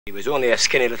He was only a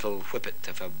skinny little whippet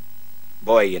of a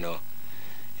boy, you know.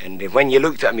 And when you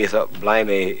looked at him, you thought,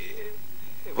 blimey,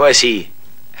 what is he?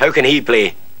 How can he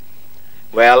play?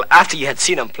 Well, after you had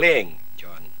seen him playing,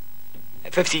 John,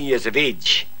 at 15 years of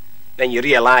age, then you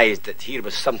realised that here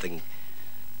was something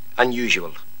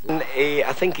unusual. And,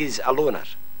 I think he's a loner.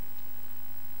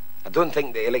 I don't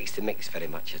think that he likes to mix very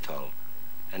much at all.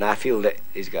 And I feel that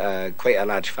he's got quite a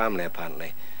large family,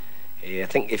 apparently. I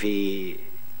think if he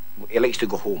likes to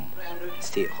go home,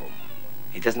 stay at home.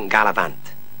 He doesn't gallivant.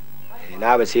 And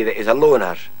I would say that he's a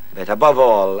loner, but above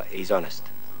all, he's honest.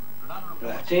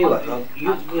 Right, I tell you what, Rob,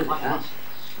 you're good, huh?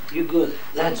 You're good.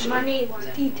 That's my knee was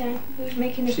tea time. Who's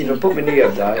making a Stephen, put me near,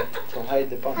 Dad, to hide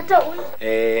the bump. I don't want.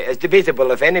 It's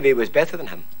debatable if anybody was better than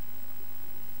him.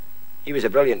 He was a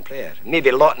brilliant player.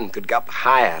 Maybe Lawton could get up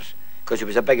higher because he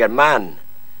was a bigger man.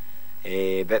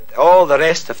 But all the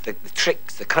rest of the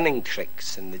tricks, the cunning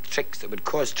tricks, and the tricks that would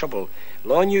cause trouble,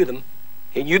 Law knew them.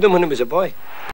 He knew them when he was a boy.